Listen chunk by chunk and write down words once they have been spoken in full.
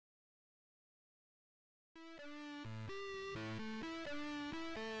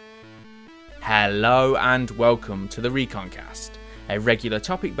Hello and welcome to the Recon Cast, a regular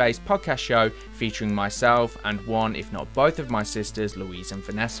topic-based podcast show featuring myself and one, if not both of my sisters, Louise and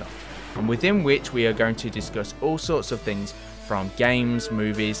Vanessa, and within which we are going to discuss all sorts of things from games,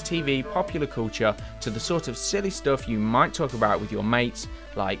 movies, TV, popular culture, to the sort of silly stuff you might talk about with your mates,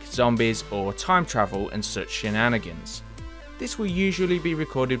 like zombies or time travel and such shenanigans. This will usually be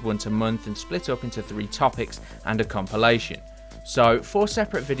recorded once a month and split up into 3 topics and a compilation. So 4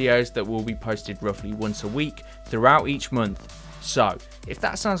 separate videos that will be posted roughly once a week throughout each month. So if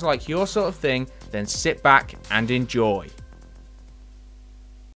that sounds like your sort of thing, then sit back and enjoy.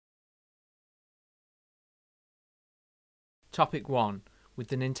 Topic 1. With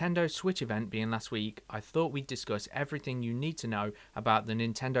the Nintendo Switch event being last week, I thought we'd discuss everything you need to know about the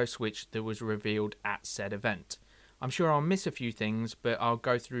Nintendo Switch that was revealed at said event. I'm sure I'll miss a few things, but I'll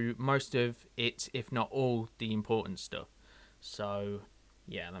go through most of it, if not all, the important stuff. So,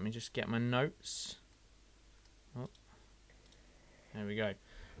 yeah, let me just get my notes. Oh, there we go.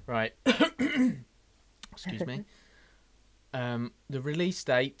 Right. Excuse me. The release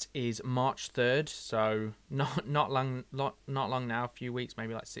date is March 3rd, so not long now, a few weeks,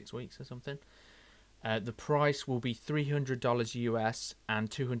 maybe like 6 weeks or something. The price will be $300 US and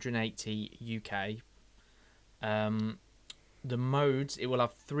 $280 UK. The modes, it will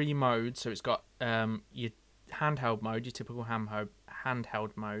have 3 modes, so it's got your handheld mode, your typical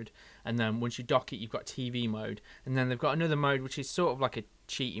handheld mode, and then once you dock it, you've got TV mode, and then they've got another mode which is sort of like a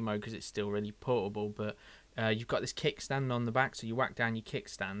cheaty mode because it's still really portable, but you've got this kickstand on the back, so you whack down your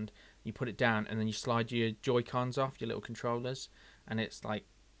kickstand, you put it down, and then you slide your Joy-Cons off, your little controllers, and it's like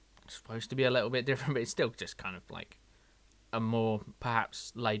supposed to be a little bit different, but it's still just kind of like a more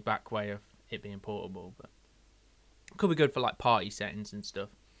perhaps laid back way of it being portable, but could be good for like party settings and stuff,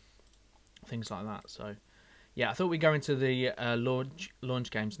 things like that. So yeah, I thought we'd go into the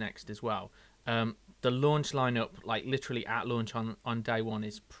launch games next as well. The launch lineup, like literally at launch on day one,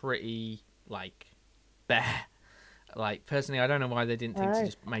 is pretty like bare. Like personally, I don't know why they didn't think to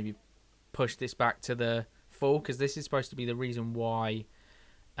just maybe push this back to the fall, because this is supposed to be the reason why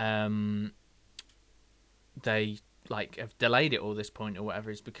they like have delayed it all this point or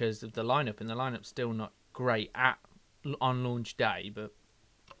whatever, is because of the lineup, and the lineup's still not great on launch day. But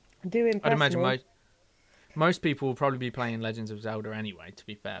I'd imagine most people will probably be playing Legends of Zelda anyway, to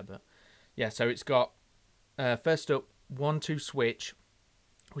be fair. But yeah, so it's got first up 1-2 Switch,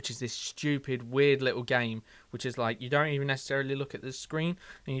 which is this stupid weird little game which is like you don't even necessarily look at the screen,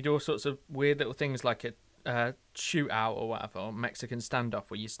 and you do all sorts of weird little things like a shootout or whatever, or Mexican standoff,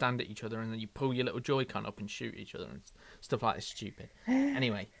 where you stand at each other and then you pull your little Joy-Con up and shoot each other and stuff like this. Stupid.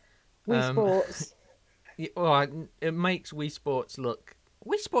 Anyway, Wii Sports. Well, it makes Wii Sports look.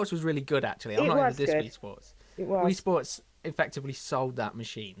 Wii Sports was really good, actually. I'm not even this Wii Sports. It was. Wii Sports effectively sold that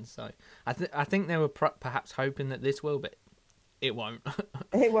machine, so I think they were perhaps hoping that this will, but it won't.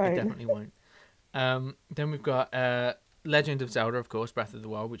 It won't. It definitely won't. Then we've got Legend of Zelda, of course, Breath of the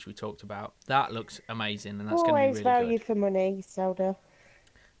Wild, which we talked about. That looks amazing, and that's going to be really good. Always value for money, Zelda.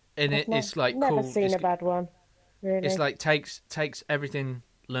 And it's like never cool. Seen a bad one. Really. It's like takes everything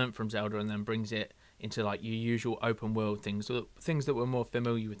learnt from Zelda and then brings it into like your usual open world things that we're more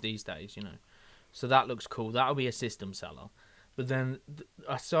familiar with these days, you know. So that looks cool. That'll be a system seller. But then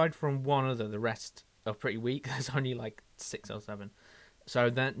aside from one other, the rest are pretty weak. There's only like 6 or 7.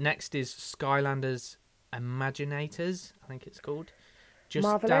 So then next is Skylanders Imaginators, I think it's called. Just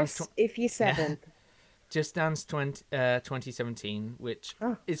Marvelous if you're 7. Just Dance 2017, which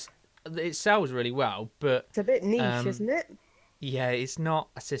it sells really well, but it's a bit niche, isn't it? Yeah, it's not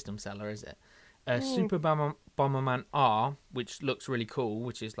a system seller, is it? Super Bomberman R, which looks really cool,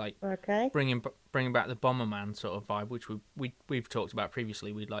 which is like bringing back the Bomberman sort of vibe, which we've talked about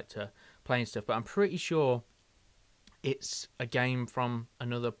previously. We'd like to play and stuff, but I'm pretty sure it's a game from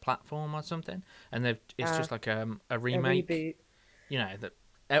another platform or something, and it's just like a remake. A reboot. You know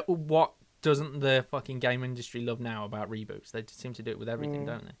that what doesn't the fucking game industry love now about reboots? They seem to do it with everything,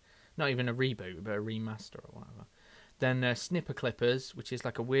 don't they? Not even a reboot, but a remaster or whatever. Then Snipper Clippers, which is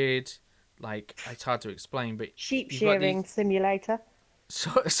like a weird. Like, it's hard to explain, but sheep shearing simulator.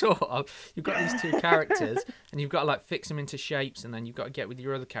 Sort of. You've got these 2 characters, and you've got to like fix them into shapes, and then you've got to get with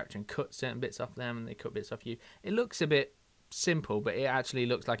your other character and cut certain bits off them, and they cut bits off you. It looks a bit simple, but it actually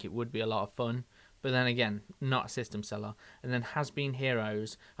looks like it would be a lot of fun. But then again, not a system seller. And then Has Been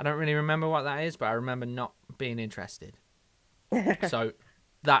Heroes. I don't really remember what that is, but I remember not being interested. So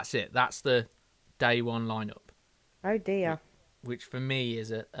that's it. That's the day one lineup. Oh dear. Which for me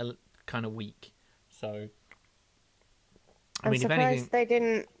is a kind of weak. So I I'm mean, surprised if anything, they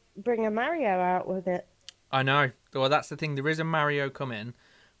didn't bring a Mario out with it. I know. Well, that's the thing. There is a Mario coming,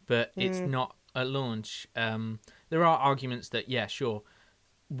 but it's Mm. not at launch. There are arguments that, yeah, sure,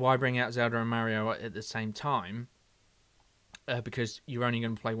 why bring out Zelda and Mario at the same time? Because you're only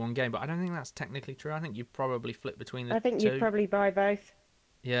going to play one game. But I don't think that's technically true. I think you probably flip between the I think you'd two. probably buy both.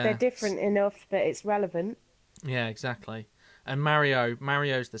 They're Yeah. different enough that it's relevant. Yeah, exactly. And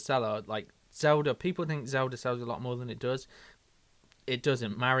Mario's the seller. Like Zelda, people think Zelda sells a lot more than it does. It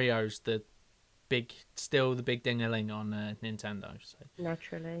doesn't. Mario's still the big ding-a-ling on Nintendo. So.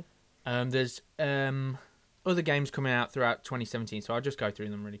 Naturally. There's other games coming out throughout 2017, so I'll just go through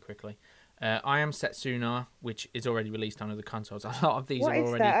them really quickly. I Am Setsuna, which is already released on other consoles. A lot of these What are is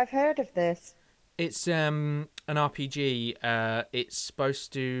already. that? I've heard of this. It's an RPG. It's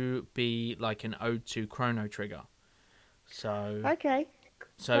supposed to be like an ode to Chrono Trigger. So Okay.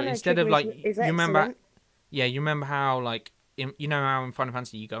 so Chrono instead of Trigger like is you remember, excellent. yeah, you remember how like you know how in Final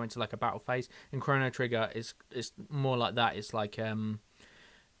Fantasy you go into like a battle phase. In Chrono Trigger, it's more like that. It's like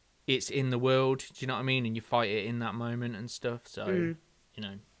it's in the world. Do you know what I mean? And you fight it in that moment and stuff. So you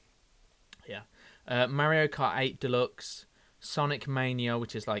know, yeah. Mario Kart 8 Deluxe, Sonic Mania,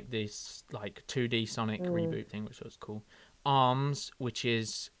 which is like this like 2D Sonic reboot thing, which was cool. Arms, which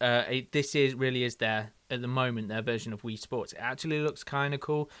is this is really is their at the moment their version of Wii Sports. It actually looks kind of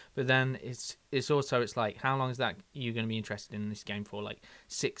cool, but then it's also it's like how long is that you're going to be interested in this game for? Like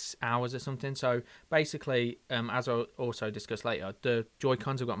 6 hours or something. So basically, as I'll also discuss later, the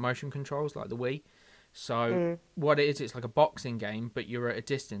Joy-Cons have got motion controls like the Wii. So what it is, it's like a boxing game, but you're at a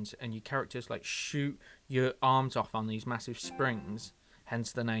distance, and your characters like shoot your arms off on these massive springs.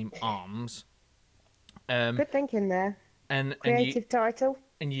 Hence the name Arms. Good thinking there. And Creative title.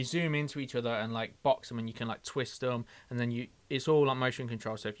 and you zoom into each other and like box them, and you can like twist them, and then it's all like motion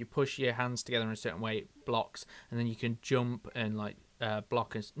control. So if you push your hands together in a certain way, it blocks, and then you can jump and like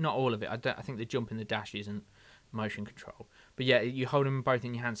block. Not all of it. I think the jump and the dash isn't motion control, but yeah, you hold them both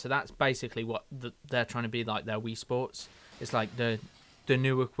in your hands. So that's basically what they're trying to be like their Wii Sports. It's like the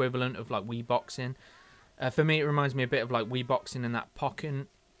new equivalent of like Wii Boxing. For me, it reminds me a bit of like Wii Boxing and that Pokken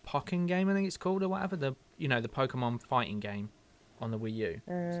game, I think it's called, or whatever, the Pokemon fighting game on the Wii U.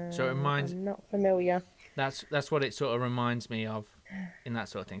 So it reminds. I'm not familiar. That's what it sort of reminds me of in that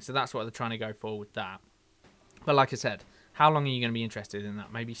sort of thing. So that's what they're trying to go for with that. But like I said, how long are you going to be interested in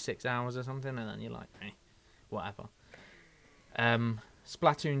that? Maybe 6 hours or something, and then you're like, whatever.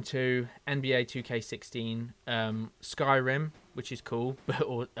 Splatoon 2, NBA 2K16, Skyrim, which is cool,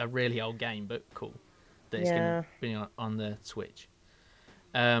 but a really old game, but cool. That it's going to be on the Switch.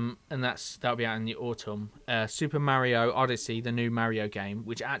 And that'll be out in the autumn. Super Mario Odyssey, the new Mario game,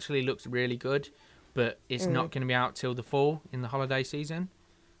 which actually looks really good, but it's not going to be out till the fall in the holiday season.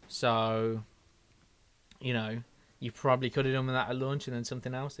 So, you probably could have done with that at launch and then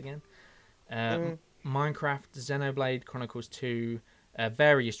something else again. Minecraft, Xenoblade Chronicles 2,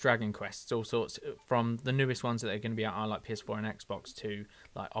 various Dragon Quests, all sorts, from the newest ones that are going to be out on like PS4 and Xbox to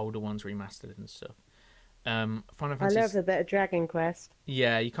like older ones remastered and stuff. Final Fantasy. I love a bit of Dragon Quest.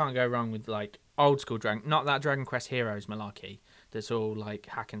 Yeah, you can't go wrong with like old school Dragon. Not that Dragon Quest Heroes malarkey. That's all like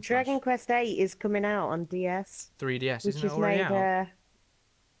hack and slash. Dragon Quest 8 is coming out on DS. 3DS, which isn't it is already made, out?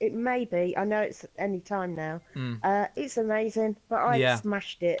 It may be. I know it's any time now. It's amazing, but I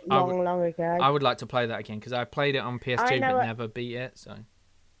smashed it long ago. I would like to play that again because I played it on PS2 but never beat it. So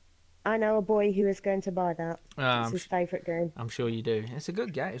I know a boy who is going to buy that. It's his favourite game. I'm sure you do. It's a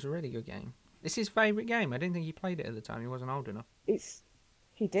good game. It's a really good game. It's his favourite game. I didn't think he played it at the time. He wasn't old enough.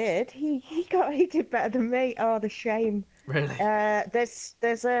 He did. He did better than me. Oh, the shame. Really? There's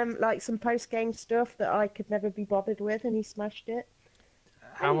like some post game stuff that I could never be bothered with, and he smashed it.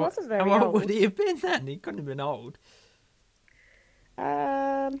 He wasn't very old. How old old would he have been then? He couldn't have been old.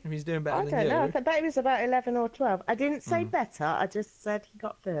 If he's doing better than you. I don't know. I bet he was about 11 or 12. I didn't say better. I just said he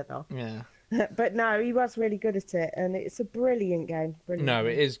got further. Yeah. But no, he was really good at it, and it's a brilliant game. No,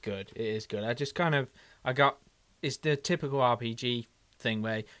 it is good. It is good. I just it's the typical RPG thing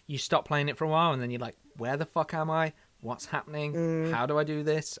where you stop playing it for a while, and then you're like, where the fuck am I? What's happening? How do I do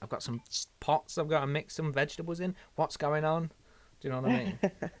this? I've got some pots I've got to mix some vegetables in. What's going on? Do you know what I mean?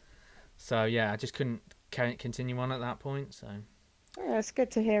 So, yeah, I just couldn't continue on at that point, so... Yeah, it's good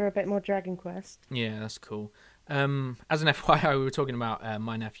to hear a bit more Dragon Quest. Yeah, that's cool. As an FYI, we were talking about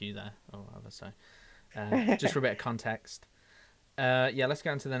my nephew there, or whatever, so just for a bit of context. Yeah, let's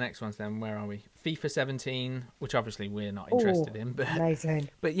go on to the next ones then. Where are we? FIFA 17, which obviously we're not interested in, but amazing.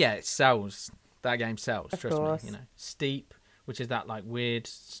 But yeah, it sells. That game sells. Of trust course. me. Steep, which is that like weird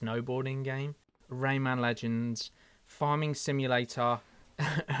snowboarding game. Rayman Legends, Farming Simulator,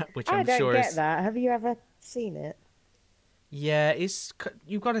 which I'm sure is. I don't get that. Have you ever seen it? Yeah,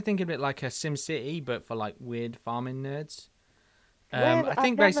 you've got to think of it like a Sim City, but for like weird farming nerds. Weird. I I've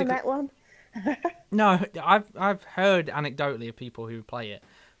think never basically met one. no, I've heard anecdotally of people who play it,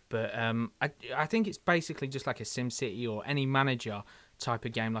 but I think it's basically just like a Sim City or any manager type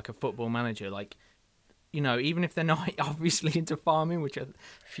of game, like a football manager. Like, even if they're not obviously into farming, which a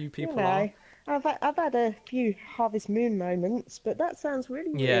few You people are. know, I've had a few Harvest Moon moments, but that sounds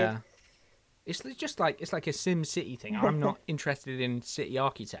really weird. Yeah, it's like a Sim City thing. I'm not interested in city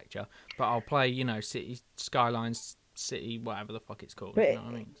architecture, but I'll play city skylines, city whatever the fuck it's called. You But know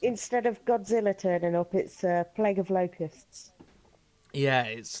what I mean? So, instead of Godzilla turning up, it's a plague of locusts. yeah,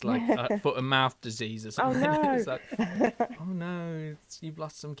 it's like foot and mouth disease or Oh something. no! It's like, oh no, you've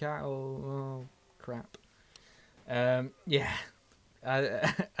lost some cattle. Oh crap. Yeah,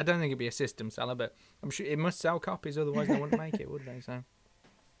 I don't think it'd be a system seller, but I'm sure it must sell copies, otherwise they wouldn't make it, would they? So,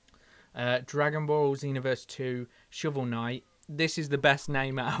 Dragon Ball Xenoverse 2 Shovel Knight. This is the best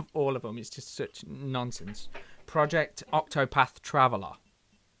name out of all of them. It's just such nonsense. Project Octopath Traveler.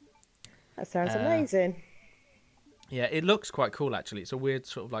 That sounds Uh, amazing. yeah, it looks quite cool actually. It's a weird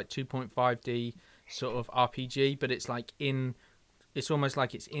sort of like 2.5D sort of RPG, but it's like it's almost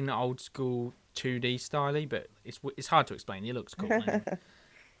like it's in old school 2D style, but it's hard to explain. It looks cool.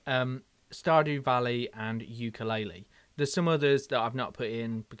 Anyway. Stardew Valley and Ukulele. There's some others that I've not put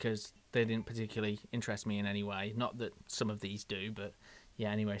in because they didn't particularly interest me in any way. Not that some of these do, but yeah,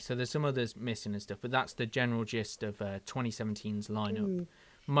 anyway. So there's some others missing and stuff, but that's the general gist of 2017's lineup.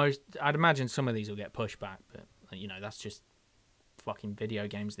 I'd imagine some of these will get pushed back, but that's just fucking video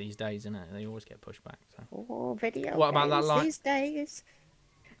games these days, isn't it? They always get pushed back. So. Oh, video What about that games line? these days.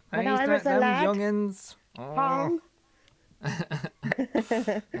 When Hey, I was a them lad, youngins. Oh. Pong.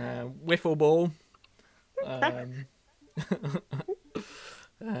 Wiffle ball.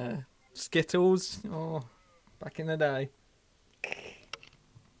 Skittles. Oh, back in the day.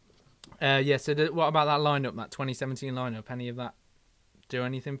 Yeah, so what about that lineup, that 2017 lineup? Any of that do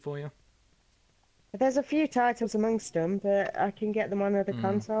anything for you? There's a few titles amongst them, but I can get them on other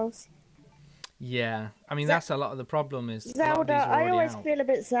consoles. Yeah, I mean, Ze- that's a lot of the problem is a lot of Zelda, these are I already always out. feel a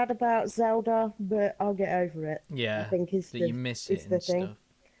bit sad about Zelda, but I'll get over it. I Yeah, think is that the you miss is it the and thing. stuff.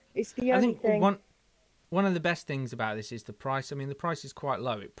 It's the I only think thing. one of the best things about this is the price. I mean, the price is quite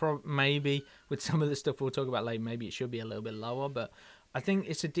low. It maybe with some of the stuff we'll talk about later, maybe it should be a little bit lower, but I think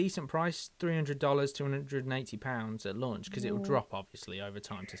it's a decent price, $300, £280 at launch, because it will drop obviously over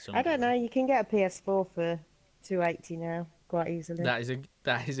time to some I don't know. degree. You can get a PS4 for $280 now, quite easily.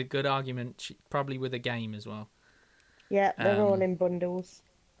 That is a good argument, probably with a game as well. Yeah, they're all Um, in bundles.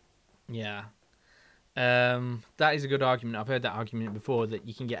 yeah. That is a good argument. I've heard that argument before that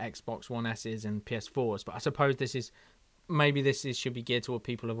you can get Xbox One S's and PS4s, but I suppose this should be geared toward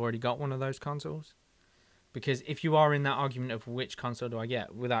people who've already got one of those consoles. Because if you are in that argument of which console do I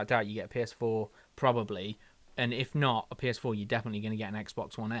get, without doubt you get a PS4 probably, and if not a PS4, you're definitely going to get an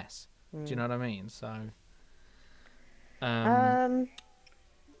Xbox One S. Do you know what I mean? So,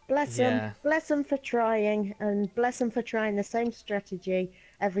 Bless them. yeah, Bless them for trying, and bless them for trying the same strategy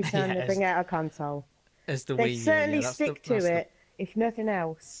every time yeah, they bring out a console. as the They Wii U, yeah, certainly stick to it, if nothing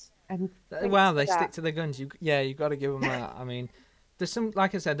else. And thanks well, for they that. stick to their guns. You got to give them that. I mean, there's some,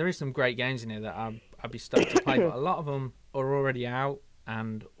 like I said, there is some great games in here that I'd be stoked to play, but a lot of them are already out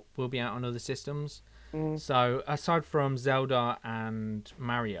and will be out on other systems. So aside from Zelda and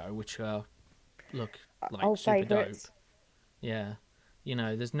Mario, which look like Old super favourites. dope, yeah,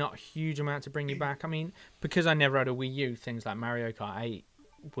 there's not a huge amount to bring you back. I mean, because I never had a Wii U, things like Mario Kart 8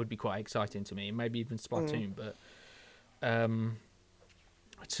 would be quite exciting to me, maybe even Splatoon, but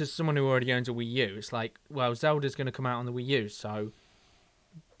to someone who already owns a Wii U, it's like, well, Zelda's going to come out on the Wii U, so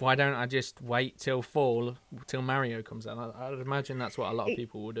why don't I just wait till fall, till Mario comes out? I'd imagine that's what a lot of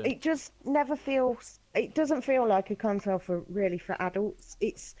people will do. It just never feels. It doesn't feel like a console for adults.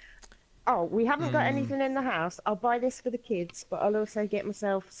 It's we haven't got anything in the house. I'll buy this for the kids, but I'll also get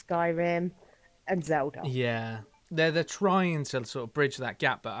myself Skyrim and Zelda. Yeah, they're trying to sort of bridge that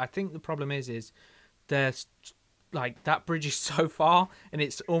gap, but I think the problem is there's like that bridge is so far and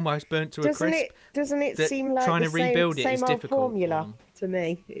it's almost burnt to a crisp. Doesn't it that seem like trying the to rebuild it same is old difficult for formula them. to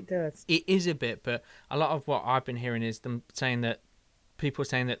me? It does. It is a bit, but a lot of what I've been hearing is them saying that people are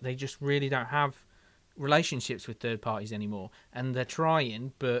saying that they just really don't have relationships with third parties anymore, and they're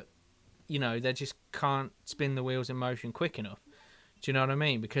trying, but they just can't spin the wheels in motion quick enough. Do you know what I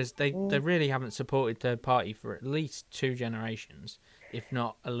mean? Because they really haven't supported third party for at least 2 generations, if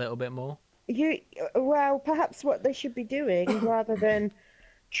not a little bit more. Well, perhaps what they should be doing rather than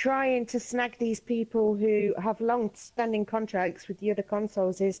trying to snag these people who have long-standing contracts with the other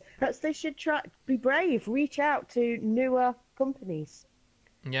consoles is perhaps they should be brave, reach out to newer companies,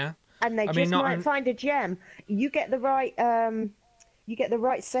 Yeah, and they I mean, just might find a gem. You get the right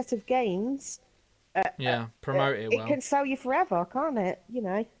set of games. yeah, promote it It well. can sell you forever, can't it?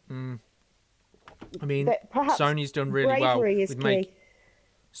 I mean, That perhaps Sony's done really well bravery is with key.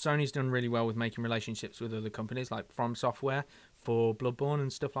 Sony's done really well with making relationships with other companies like From Software for Bloodborne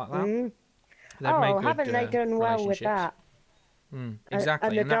and stuff like that. They've made good Haven't they done well with relationships. that? Exactly,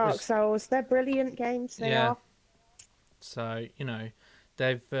 And the and that Dark was Souls, they're brilliant games. They yeah. are. So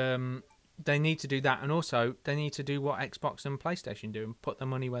they've they need to do that, and also they need to do what Xbox and PlayStation do and put their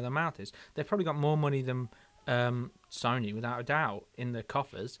money where their mouth is. They've probably got more money than Sony, without a doubt, in their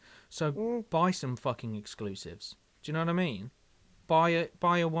coffers. So buy some fucking exclusives. Do you know what I mean? Buy a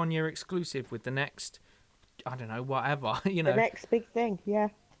 1 year exclusive with the next, I don't know, whatever. The next big thing. Yeah.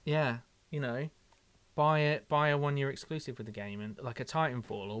 Yeah, buy a 1 year exclusive with the game, and like a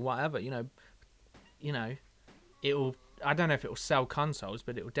Titanfall or whatever. It'll. I don't know if it will sell consoles,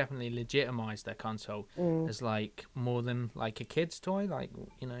 but it will definitely legitimize their console as like more than like a kid's toy,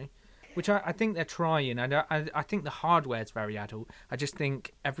 which I think they're trying. I think the hardware's very adult. I just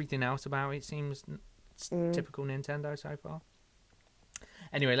think everything else about it seems typical Nintendo so far.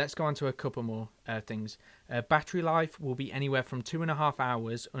 Anyway, let's go on to a couple more things. Battery life will be anywhere from 2.5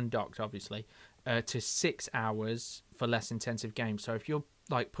 hours undocked, obviously, to 6 hours for less intensive games. So if you're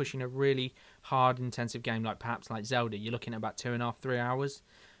like pushing a really hard intensive game, like perhaps like Zelda, you're looking at about 2.5, 3 hours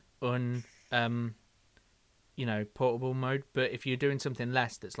on portable mode. But if you're doing something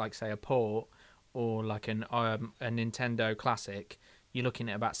less, that's like say a port or like a Nintendo Classic, you're looking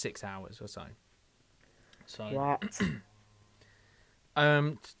at about 6 hours or so. So What?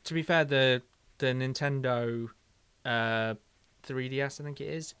 To be fair, the Nintendo 3DS, I think it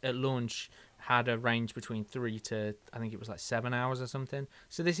is, at launch had a range between 3 to, I think it was like 7 hours or something.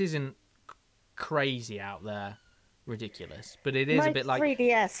 So this isn't crazy out there, ridiculous, but it is a bit like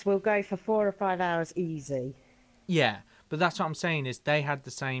 3DS will go for 4 or 5 hours easy. Yeah, but that's what I'm saying is they had the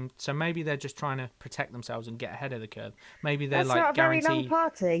same. So maybe they're just trying to protect themselves and get ahead of the curve. Maybe they're That's like not a very guaranteed. long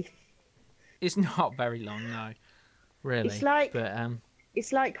party. It's not very long, no, really. It's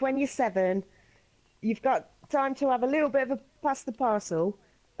like when you're 7, you've got time to have a little bit of a pasta parcel,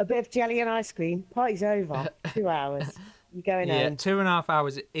 a bit of jelly and ice cream. Party's over. 2 hours. You're going home. Yeah, 2.5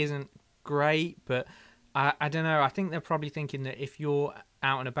 hours isn't great, but I don't know. I think they're probably thinking that if you're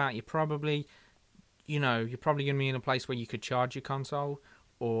out and about, you're probably going to be in a place where you could charge your console,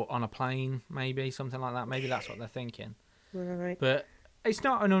 or on a plane, maybe something like that. Maybe that's what they're thinking. Right. But it's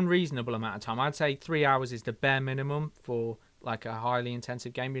not an unreasonable amount of time. I'd say 3 hours is the bare minimum for like a highly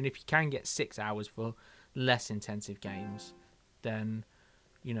intensive game, and if you can get 6 hours for less intensive games, then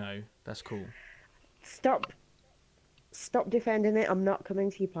that's cool. Stop defending it. I'm not coming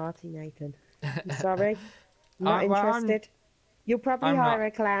to your party, Nathan. I'm sorry. I'm not interested. You'll probably hire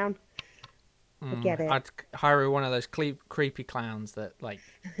a clown. I get it. I'd hire one of those creepy clowns that like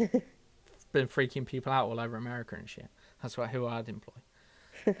been freaking people out all over America and shit. That's who I'd employ.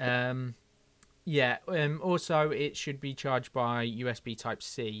 Yeah. Also, it should be charged by USB Type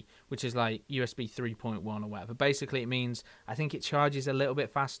C, which is like USB 3.1 or whatever. Basically, it means I think it charges a little bit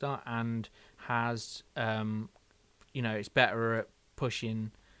faster and has, it's better at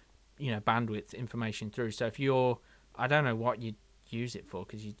pushing, bandwidth information through. So if I don't know what you'd use it for,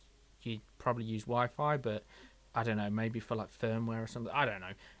 because you'd probably use Wi-Fi, but I don't know, maybe for like firmware or something. I don't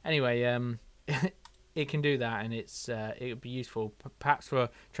know. Anyway, it can do that, and it would be useful perhaps for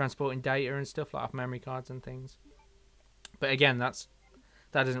transporting data and stuff like off memory cards and things. But again, that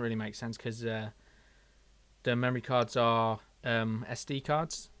doesn't really make sense, because the memory cards are SD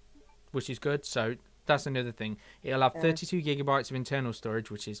cards, which is good. So that's another thing. It'll have 32 gigabytes of internal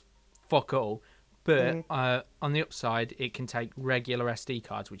storage, which is fuck all. But on the upside, it can take regular SD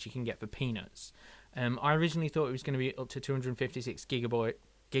cards, which you can get for peanuts. I originally thought it was going to be up to 256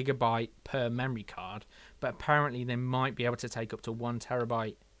 gigabyte per memory card, but apparently they might be able to take up to 1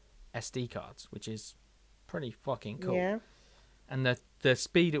 terabyte SD cards, which is pretty fucking cool. Yeah. And the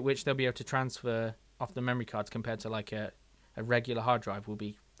speed at which they'll be able to transfer off the memory cards compared to like a regular hard drive will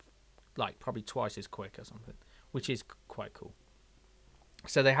be like probably twice as quick or something, which is quite cool.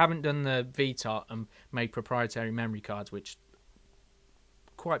 So they haven't done the VTOT and made proprietary memory cards, which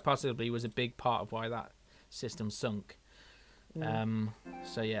quite possibly was a big part of why that system sunk.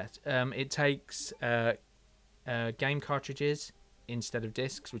 So yeah, it takes game cartridges instead of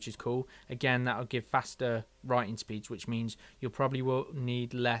discs, which is cool. Again, that'll give faster writing speeds, which means you'll probably will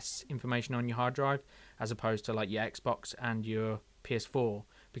need less information on your hard drive as opposed to like your Xbox and your PS4,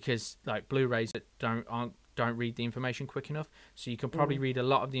 because like Blu-rays that don't read the information quick enough. So you can probably read a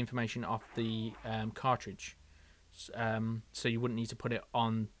lot of the information off the cartridge. So you wouldn't need to put it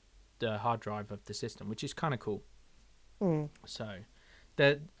on the hard drive of the system, which is kind of cool. So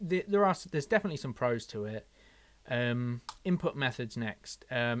there's definitely some pros to it. Input methods next.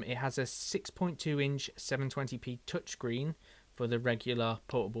 It has a 6.2 inch 720p touchscreen for the regular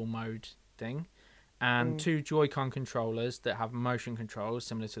portable mode thing, and two Joy-Con controllers that have motion controls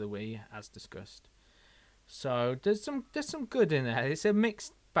similar to the Wii, as discussed. So there's some good in there. It's a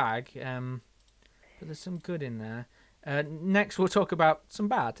mixed bag, but there's some good in there. Next, we'll talk about some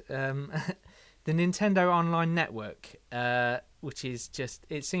bad. The Nintendo Online Network, which is just,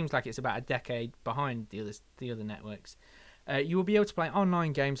 it seems like it's about a decade behind the other networks. You will be able to play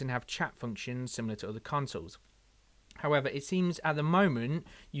online games and have chat functions similar to other consoles. However, it seems at the moment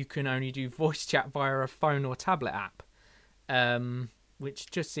you can only do voice chat via a phone or tablet app,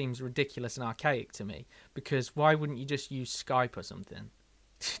 which just seems ridiculous and archaic to me, because why wouldn't you just use Skype or something?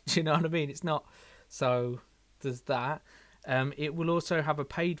 Do you know what I mean? It's not. So there's that. It will also have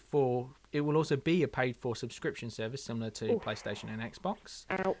it will also be a paid for subscription service similar to PlayStation and Xbox.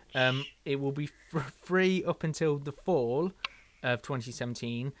 Ouch. It will be free up until the fall of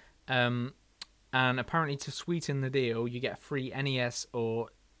 2017. And apparently, to sweeten the deal, you get a free NES or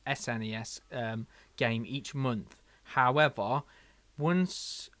SNES game each month. However,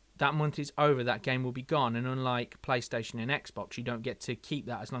 once that month is over, that game will be gone. And unlike PlayStation and Xbox, you don't get to keep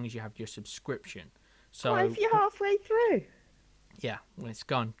that as long as you have your subscription. So what if you're halfway through? Yeah, when it's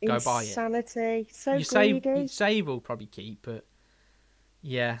gone, go buy it. Insanity. So Your greedy. save will probably keep, but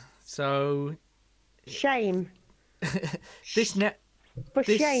yeah. So Shame. this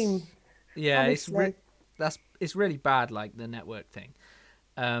Shame. Yeah, honestly. it's really bad, like the network thing.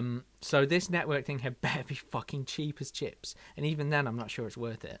 So this network thing had better be fucking cheap as chips, and even then, I'm not sure it's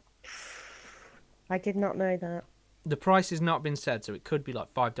worth it. I did not know that. The price has not been said, so it could be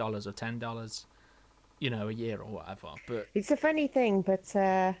like $5 or $10, a year or whatever. But It's a funny thing, but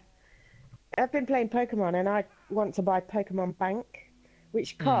I've been playing Pokemon, and I want to buy Pokemon Bank,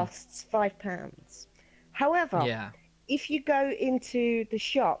 which costs £5. However, yeah, if you go into the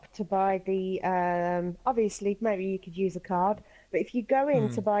shop to buy the, obviously maybe you could use a card, but if you go in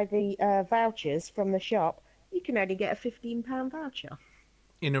to buy the vouchers from the shop, you can only get a £15 voucher.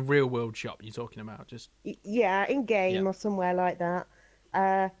 in a real world shop, you're talking about, just Yeah, in game Yeah. or somewhere like that.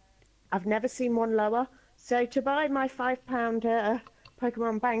 I've never seen one lower. So to buy my £5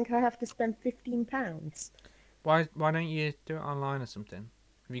 Pokemon Bank, I have to spend £15. why don't you do it online or something?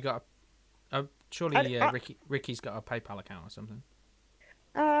 Have you got surely Ricky's got a PayPal account or something?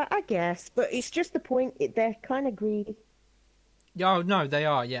 I guess, but it's just the point. They're kind of greedy. Yeah, oh, no, they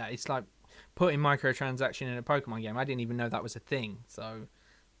are. Yeah, it's like putting microtransaction in a Pokemon game. I didn't even know that was a thing. So,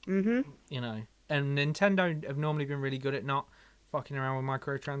 and Nintendo have normally been really good at not fucking around with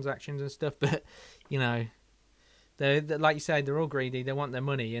microtransactions and stuff. But they're like you say, they're all greedy. They want their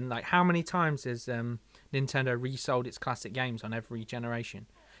money. And like, how many times has Nintendo resold its classic games on every generation?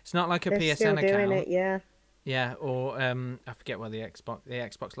 It's not like a They're PSN still account. doing it, yeah. Yeah, or I forget what the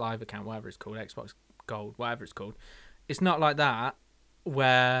Xbox Live account, whatever it's called, Xbox Gold, whatever it's called. It's not like that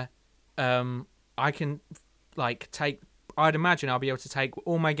where I can I'd imagine I'll be able to take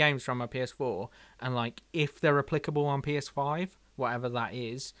all my games from my PS4 and like if they're applicable on PS5, whatever that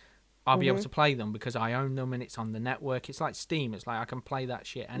is, I'll be able to play them because I own them and it's on the network. It's like Steam. It's like I can play that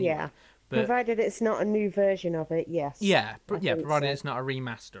shit anyway. Yeah. But, provided it's not a new version of it, yes. Yeah, provided so. it's not a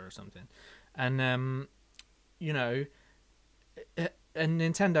remaster or something. And and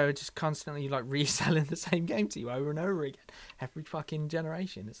Nintendo are just constantly like reselling the same game to you over and over again every fucking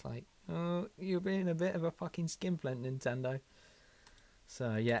generation. It's like, oh, you're being a bit of a fucking skinflint, Nintendo.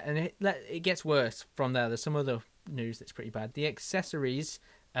 So yeah, and it gets worse from there. There's some other news that's pretty bad. The accessories,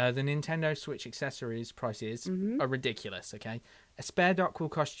 the Nintendo Switch accessories prices are ridiculous. Okay, a spare dock will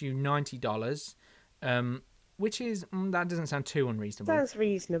cost you $90, which is that doesn't sound too unreasonable. Sounds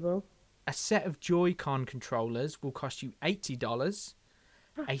reasonable. A set of Joy-Con controllers will cost you $80.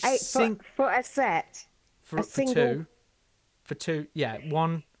 For a set. For single... two, yeah,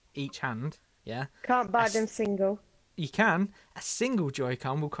 one each hand, yeah. Can't buy them single. You can. A single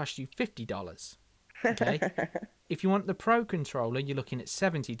Joy-Con will cost you $50. Okay. If you want the Pro controller, you're looking at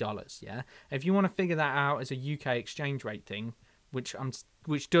 $70. Yeah. If you want to figure that out as a UK exchange rate thing, which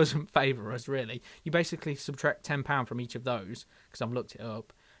doesn't favour us really, you basically subtract £10 from each of those because I've looked it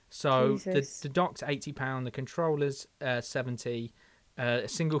up. So the dock's £80, the controller's $70, a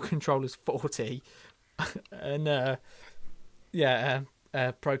single controller's $40, and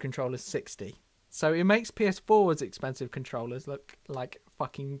Pro controller's $60. So it makes PS4's expensive controllers look like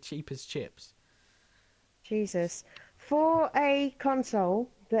fucking cheap as chips. Jesus. For a console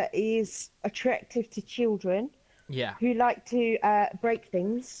that is attractive to children Yeah, who like to break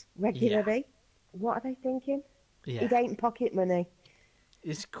things yeah, regularly, what are they thinking? yeah. It ain't pocket money.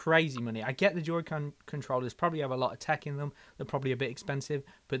 It's crazy money. I get the Joy-Con controllers probably have a lot of tech in them. They're probably a bit expensive,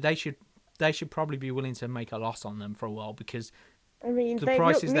 but they should probably be willing to make a loss on them for a while because I mean, the they look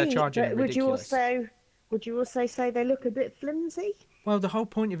prices they're neat, charging are but ridiculous. would you also say they look a bit flimsy? Well, the whole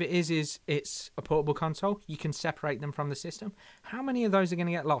point of it is it's a portable console. You can separate them from the system. How many of those are going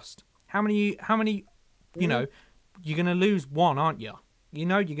to get lost? How many? You Mm. know, you're going to lose one, aren't you? You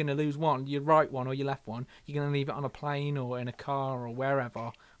know you're going to lose one. Your right one or your left one. You're going to leave it on a plane or in a car or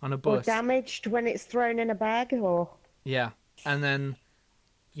wherever on a Or bus. damaged when it's thrown in a bag, or Yeah, and then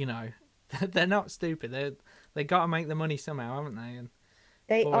they're not stupid. They got to make the money somehow, haven't they? And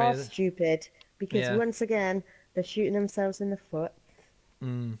they are boy, stupid because yeah, once again they're shooting themselves in the foot.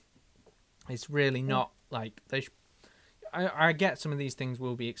 it's really not like they. I get some of these things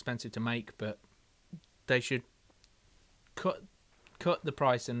will be expensive to make, but they should cut the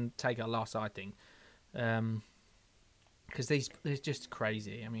price and take a loss. I think, because these just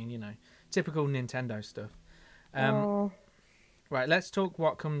crazy. I mean, typical Nintendo stuff. Oh, Right, let's talk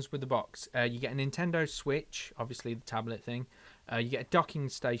what comes with the box. You get a Nintendo Switch, obviously the tablet thing. You get a docking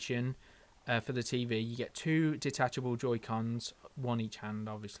station for the TV. You get 2 detachable Joy-Cons, one each hand,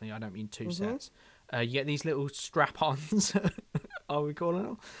 obviously. I don't mean 2 sets. You get these little strap-ons, are we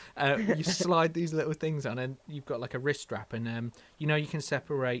calling them? You slide these little things on and you've got like a wrist strap. And, you can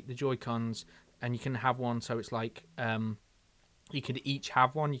separate the Joy-Cons and you can have one so it's like you could each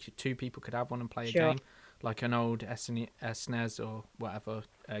have one. 2 people could have one and play a sure. game. Like an old SNES or whatever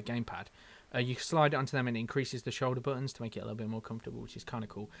gamepad. You slide it onto them and it increases the shoulder buttons to make it a little bit more comfortable, which is kind of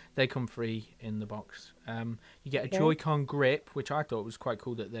cool. They come free in the box. You get a Okay. Joy-Con grip, which I thought was quite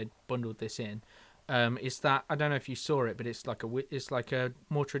cool that they bundled this in. It's that, I don't know if you saw it, but it's like a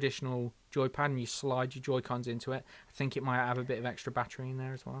more traditional joypad, and you slide your Joy-Cons into it. I think it might have a bit of extra battery in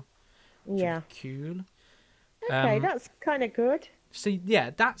there as well. Which Yeah. is cool. Okay, that's kind of good. See,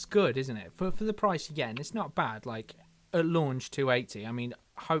 yeah, that's good, isn't it? For the price again, it's not bad. Like at launch, 280. I mean,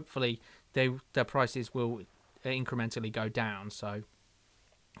 hopefully their prices will incrementally go down. So,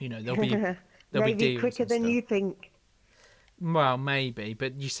 there'll be Maybe deals quicker and than stuff. you think. Well, maybe,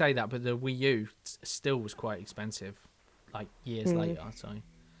 but you say that, but the Wii U still was quite expensive, like years later. So,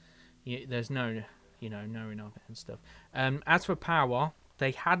 there's no, knowing of it and stuff. As for power,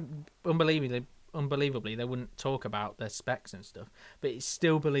 they had unbelievably, they wouldn't talk about their specs and stuff, but it's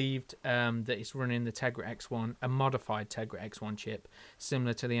still believed that it's running the Tegra X1, a modified Tegra X1 chip,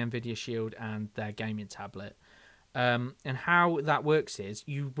 similar to the Nvidia Shield and their gaming tablet. And how that works is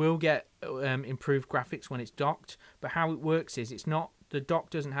you will get improved graphics when it's docked, but how it works is it's not, the dock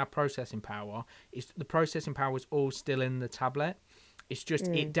doesn't have processing power. It's the processing power is all still in the tablet. It's just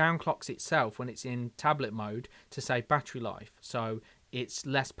it downclocks itself when it's in tablet mode to save battery life. So it's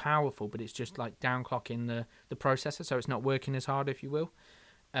less powerful, but it's just like downclocking the processor, so it's not working as hard, if you will.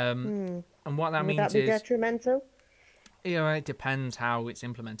 And what that Would means that be is, detrimental? it depends how it's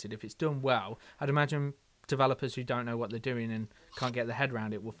implemented. If it's done well, I'd imagine developers who don't know what they're doing and can't get their head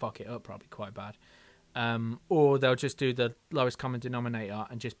around it will fuck it up probably quite bad. Or they'll just do the lowest common denominator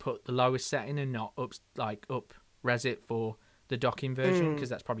and just put the lowest setting and not up res it for the docking version, because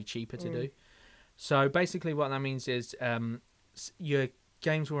that's probably cheaper to do. So basically what that means is your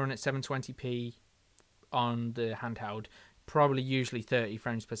games will run at 720p on the handheld, probably usually 30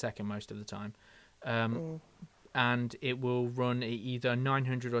 frames per second most of the time. And it will run at either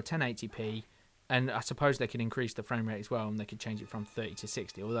 900 or 1080p, and I suppose they could increase the frame rate as well, and they could change it from 30 to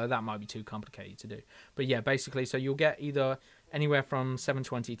 60, although that might be too complicated to do. But yeah, basically, so you'll get either anywhere from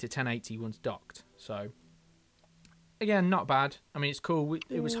 720 to 1080 once docked. So again, not bad. I mean, it's cool.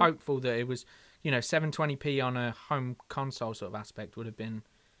 It was hopeful that it was, 720p on a home console sort of aspect would have been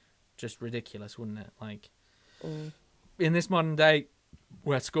just ridiculous, wouldn't it? Like, in this modern day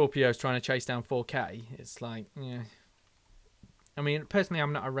where Scorpio's trying to chase down 4K, it's like, yeah. I mean, personally,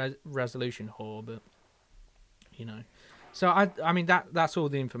 I'm not a resolution whore, but, So, I mean, that's all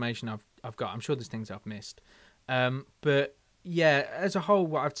the information I've got. I'm sure there's things I've missed. But, yeah, as a whole,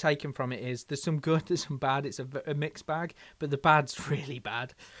 what I've taken from it is there's some good, there's some bad. It's a mixed bag, but the bad's really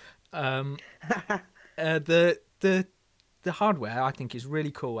bad. The hardware I think is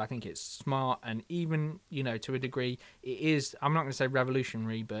really cool. I think it's smart, and even to a degree it is, I'm not going to say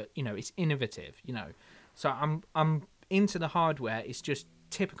revolutionary, but it's innovative. So I'm into the hardware. It's just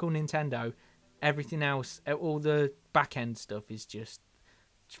typical Nintendo. Everything else, all the back end stuff is just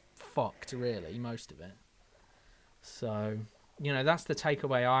fucked, really, most of it. So that's the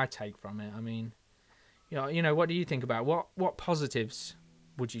takeaway I take from it. I mean, what do you think about it? What positives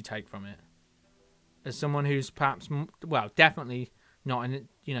would you take from it? As someone who's perhaps, definitely not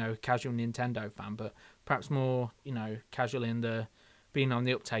a casual Nintendo fan, but perhaps more, casual in the being on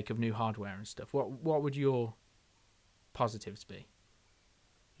the uptake of new hardware and stuff. What would your positives be?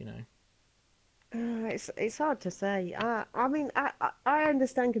 It's hard to say. I mean, I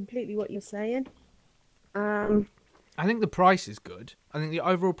understand completely what you're saying. I think the price is good. I think the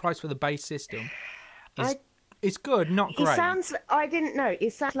overall price for the base system it's good, not great. I didn't know.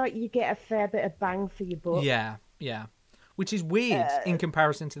 It sounds like you get a fair bit of bang for your buck. Yeah. Which is weird in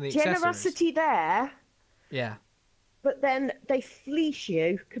comparison to the accessories. Generosity there. Yeah. But then they fleece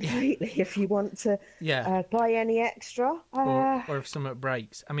you completely if you want to buy any extra. Or if something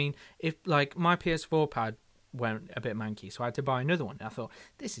breaks. I mean, if like my PS4 pad went a bit manky, so I had to buy another one. I thought,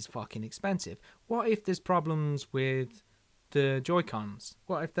 this is fucking expensive. What if there's problems with the Joy-Cons?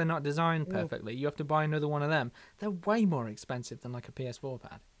 What if they're not designed perfectly? You have to buy another one of them. They're way more expensive than like a PS4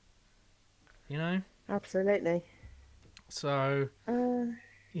 pad. Absolutely. So,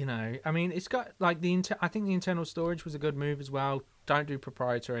 I mean, it's got like I think the internal storage was a good move as well. Don't do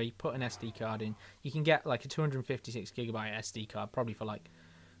proprietary. Put an SD card in. You can get like a 256 gigabyte SD card probably for like,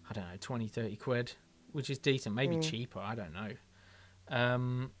 I don't know, 20, 30 quid, which is decent. Maybe cheaper. I don't know.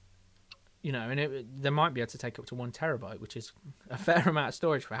 And they might be able to take up to 1 terabyte, which is a fair amount of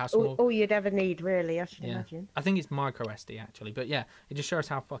storage for how small. All you'd ever need, really, I should imagine. I think it's micro SD actually, but yeah, it just shows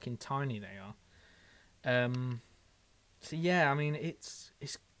how fucking tiny they are. So yeah, I mean, it's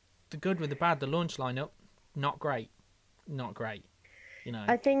the good with the bad. The launch lineup, not great.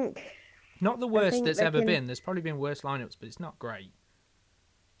 I think not the worst that's ever been. There's probably been worse lineups, but it's not great.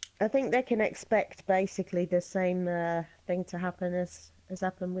 I think they can expect basically the same thing to happen as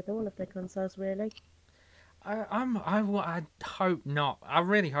happened with all of their consoles, really. I hope not. I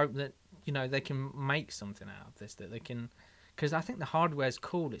really hope that they can make something out of this, that they can, because I think the hardware's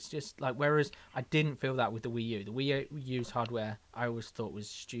cool. It's just like, whereas I didn't feel that with the Wii U. The Wii U's hardware I always thought was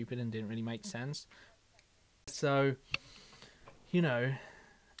stupid and didn't really make sense. So,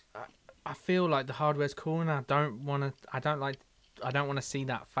 I feel like the hardware's cool, and I don't want to see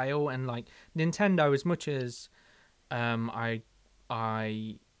that fail. And like Nintendo, as much as I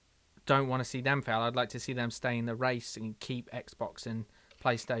don't want to see them fail, I'd like to see them stay in the race and keep Xbox and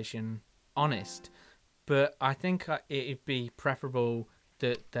PlayStation honest. But I think it'd be preferable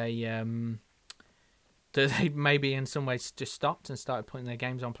that they maybe in some ways just stopped and started putting their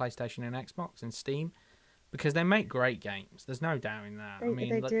games on PlayStation and Xbox and Steam, because they make great games. There's no doubt in that.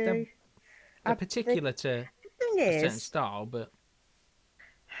 They do. They're particular to a certain style, but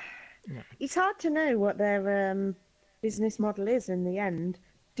it's hard to know what their business model is in the end.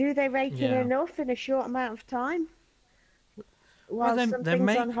 Do they rake in enough in a short amount of time while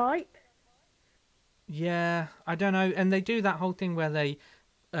something's on hype? Yeah, I don't know. And they do that whole thing where they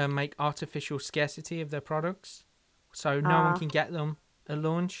make artificial scarcity of their products, so no one can get them at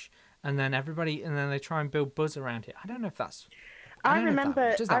launch, and then they try and build buzz around it. I don't know if that's. I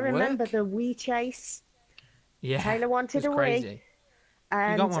remember the Wii Chase. Yeah, Taylor wanted a crazy. Wii.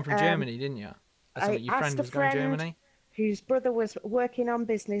 And, you got one from Germany, didn't you? Your friend was going to Germany. Whose brother was working on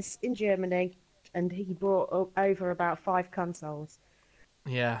business in Germany, and he brought over about 5 consoles.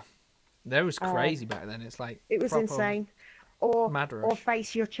 Yeah. That was crazy back then. It's like it was insane. Or mad-rush.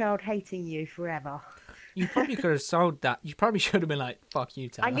 face your child hating you forever. You probably could have sold that. You probably should have been like, "Fuck you,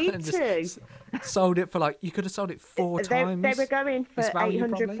 Taylor." I need to. Sold it for like, you could have sold it 4 times. They were going for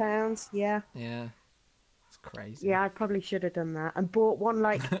 £800. Yeah. Yeah. It's crazy. Yeah, I probably should have done that and bought one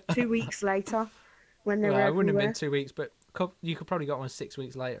like 2 weeks later when they were everywhere. It wouldn't have been 2 weeks, but you could probably got one 6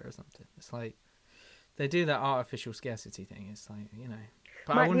 weeks later or something. It's like they do that artificial scarcity thing. It's like,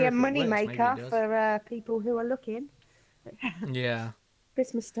 But might be a money maker for people who are looking. Yeah.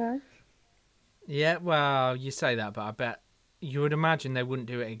 Christmas time. Yeah, well, you say that, but I bet you would imagine they wouldn't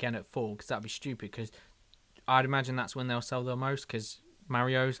do it again at fall, because that'd be stupid. Because I'd imagine that's when they'll sell the most, because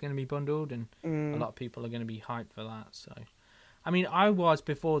Mario's going to be bundled, and a lot of people are going to be hyped for that. So, I mean, I was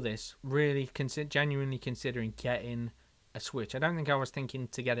before this really genuinely considering getting a Switch. I don't think I was thinking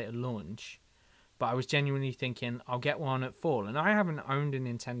to get it at launch. But I was genuinely thinking I'll get one at fall. And I haven't owned a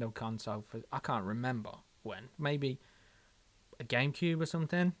Nintendo console for, I can't remember when. Maybe a GameCube or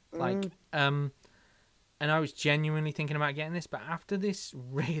something. And I was genuinely thinking about getting this. But after this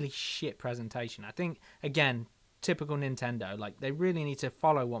really shit presentation, I think, again, typical Nintendo, like they really need to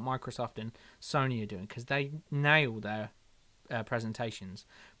follow what Microsoft and Sony are doing, because they nail their presentations.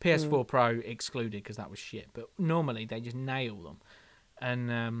 PS4 Pro excluded because that was shit. But normally they just nail them.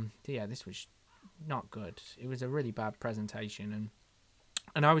 And yeah, this was not good. It was a really bad presentation,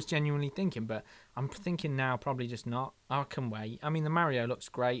 and I was genuinely thinking, but I'm thinking now probably just not. I can wait. I mean, the Mario looks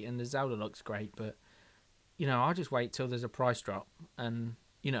great and the Zelda looks great, but I'll just wait till there's a price drop, and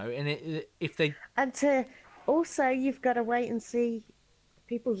if they And to also, you've got to wait and see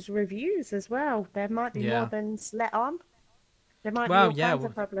people's reviews as well. There might be more yeah. than let on. There might be Well, all yeah. kinds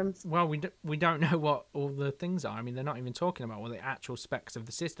of problems. Well, we don't know what all the things are. I mean, they're not even talking about what the actual specs of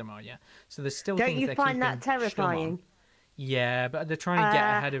the system are yet. So there's still Don't things you they're find keeping that stum on. terrifying? Yeah, but they're trying to get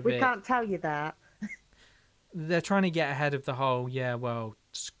ahead of We it. can't tell you that. They're trying to get ahead of the whole. Yeah, well,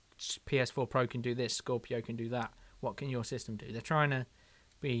 PS4 Pro can do this, Scorpio can do that. What can your system do? They're trying to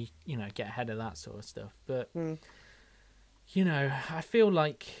get ahead of that sort of stuff. But I feel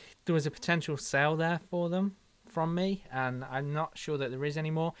like there was a potential sale there for them from me, and I'm not sure that there is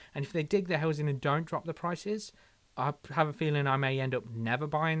anymore. And if they dig their heels in and don't drop the prices, I have a feeling I may end up never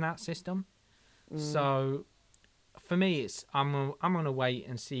buying that system. So for me, I'm gonna wait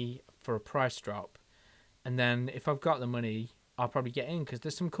and see for a price drop, and then if I've got the money, I'll probably get in, because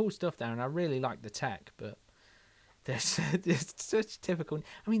there's some cool stuff there, and I really like the tech, but there's such typical.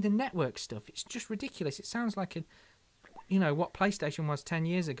 I mean, the network stuff, it's just ridiculous. It sounds like what PlayStation was 10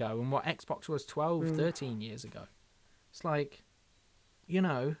 years ago and what Xbox was 12, 13 years ago. It's like,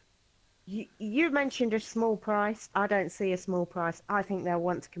 You mentioned a small price. I don't see a small price. I think they'll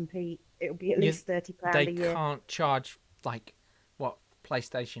want to compete. It'll be at least £30 a year. They can't charge like what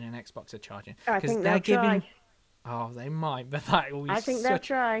PlayStation and Xbox are charging. I think they'll try. Oh, they might, but that will be I think they'll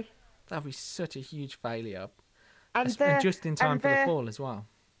try. That'll be such a huge failure. And just in time for the fall as well.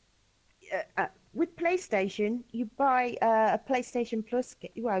 With PlayStation, you buy a PlayStation Plus.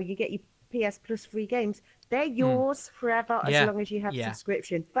 Well, you get your PS Plus free games. They're yours forever as long as you have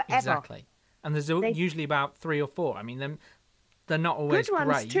subscription. Forever. Exactly. And there's usually about 3 or 4. I mean, they're not always good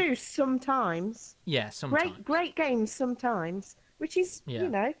ones great. too. Sometimes. Yeah, sometimes. Great games sometimes, which is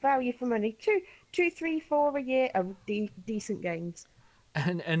value for money. Two, 3, 4 a year are decent games.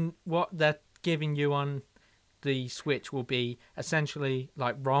 And what they're giving you on the Switch will be essentially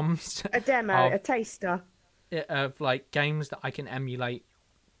like ROMs, a demo, a taster of like games that I can emulate.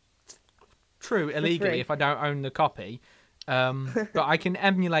 True, illegally if I don't own the copy, but I can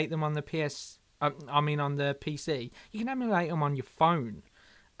emulate them on the on the PC. You can emulate them on your phone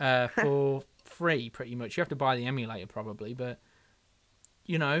for free, pretty much. You have to buy the emulator probably, but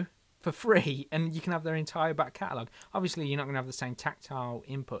for free, and you can have their entire back catalogue. Obviously, you're not going to have the same tactile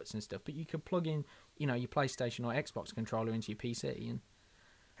inputs and stuff, but you could plug in, your PlayStation or Xbox controller into your PC, and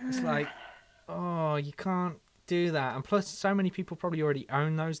it's like, oh, you can't do that. And plus, so many people probably already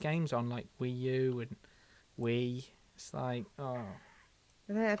own those games on like Wii U and Wii. It's like, oh,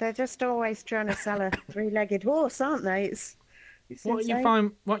 they're just always trying to sell a three-legged horse, aren't they? It's what insane.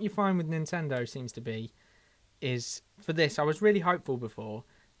 you find with Nintendo seems to be is, for this, I was really hopeful before,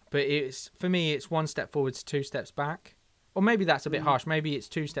 but for me it's 1 step forward, 2 steps back, or maybe that's a bit harsh. Maybe it's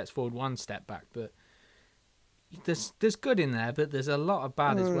 2 steps forward, 1 step back, but there's good in there, but there's a lot of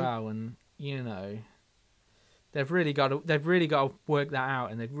bad as well, and they've really got to work that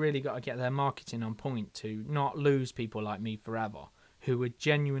out, and they've really got to get their marketing on point to not lose people like me forever who are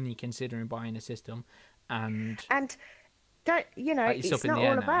genuinely considering buying a system, and don't it's not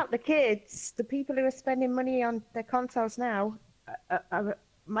all about the kids. The people who are spending money on their consoles now are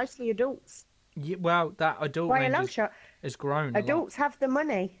mostly adults. Yeah, well, that adult by range a long shot has grown. Adults have the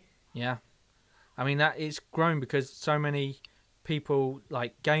money. Yeah, I mean that it's grown because so many people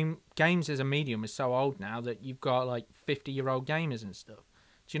like games as a medium is so old now that you've got like 50-year-old gamers and stuff.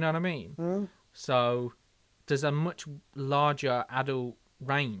 Do you know what I mean? So there's a much larger adult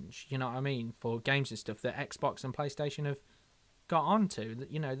range, you know what I mean, for games and stuff that Xbox and PlayStation have got onto.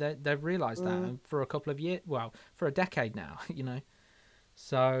 That they've realised that, and for a couple of years, well, for a decade now,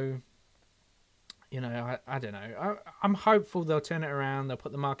 So, I don't know. I'm hopeful they'll turn it around. They'll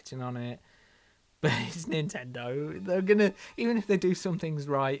put the marketing on it. But it's Nintendo. They're gonna, even if they do some things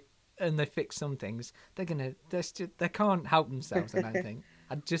right and they fix some things, they can't help themselves. I don't think.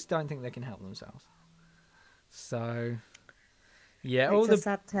 I just don't think they can help themselves. So, yeah, it's a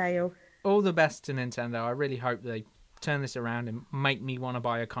sad tale. All the best to Nintendo. I really hope they turn this around and make me want to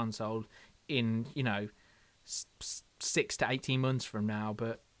buy a console in 6 to 18 months from now.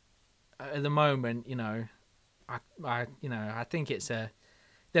 But at the moment, I think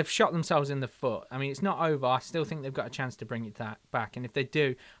they've shot themselves in the foot. I mean, it's not over. I still think they've got a chance to bring it back. And if they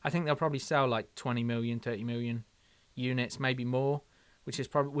do, I think they'll probably sell like 20 million, 30 million units, maybe more, which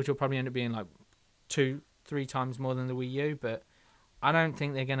will probably end up being like 2-3 times more than the Wii U. But I don't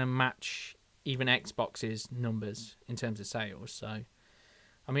think they're going to match even Xbox's numbers in terms of sales. So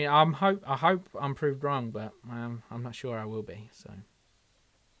I mean, I hope I'm proved wrong, but I'm not sure I will be. So